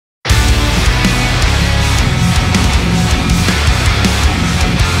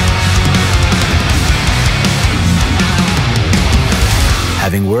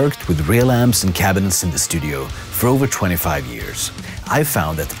worked with real amps and cabinets in the studio for over 25 years, I've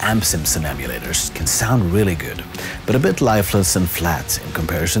found that amp sims and emulators can sound really good, but a bit lifeless and flat in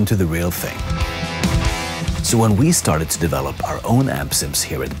comparison to the real thing. So when we started to develop our own amp sims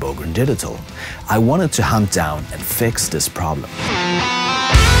here at Bogren Digital, I wanted to hunt down and fix this problem.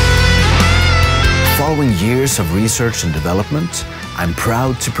 Following years of research and development, I'm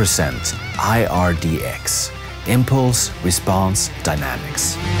proud to present IRDX, Impulse Response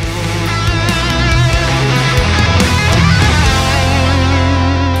Dynamics.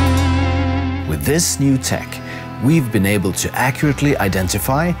 With this new tech, we've been able to accurately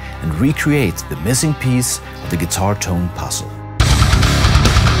identify and recreate the missing piece of the guitar tone puzzle.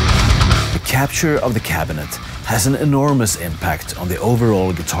 The capture of the cabinet has an enormous impact on the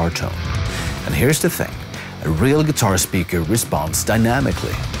overall guitar tone. And here's the thing, a real guitar speaker responds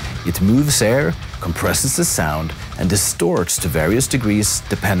dynamically. It moves air, compresses the sound, and distorts to various degrees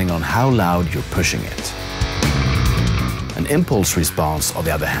depending on how loud you're pushing it. An impulse response, on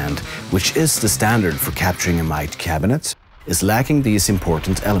the other hand, which is the standard for capturing a mic cabinet, is lacking these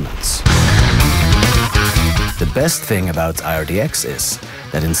important elements. The best thing about IRDX is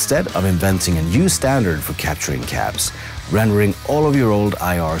that instead of inventing a new standard for capturing cabs, rendering all of your old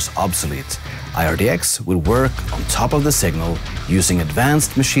IRs obsolete, IRDX will work on top of the signal using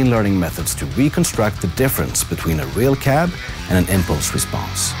advanced machine learning methods to reconstruct the difference between a real cab and an impulse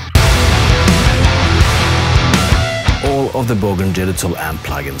response. All of the Bogren Digital amp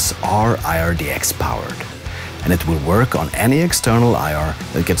plugins are IRDX powered, and it will work on any external IR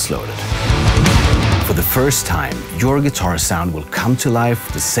that gets loaded. For the first time, your guitar sound will come to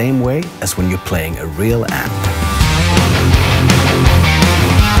life the same way as when you're playing a real amp.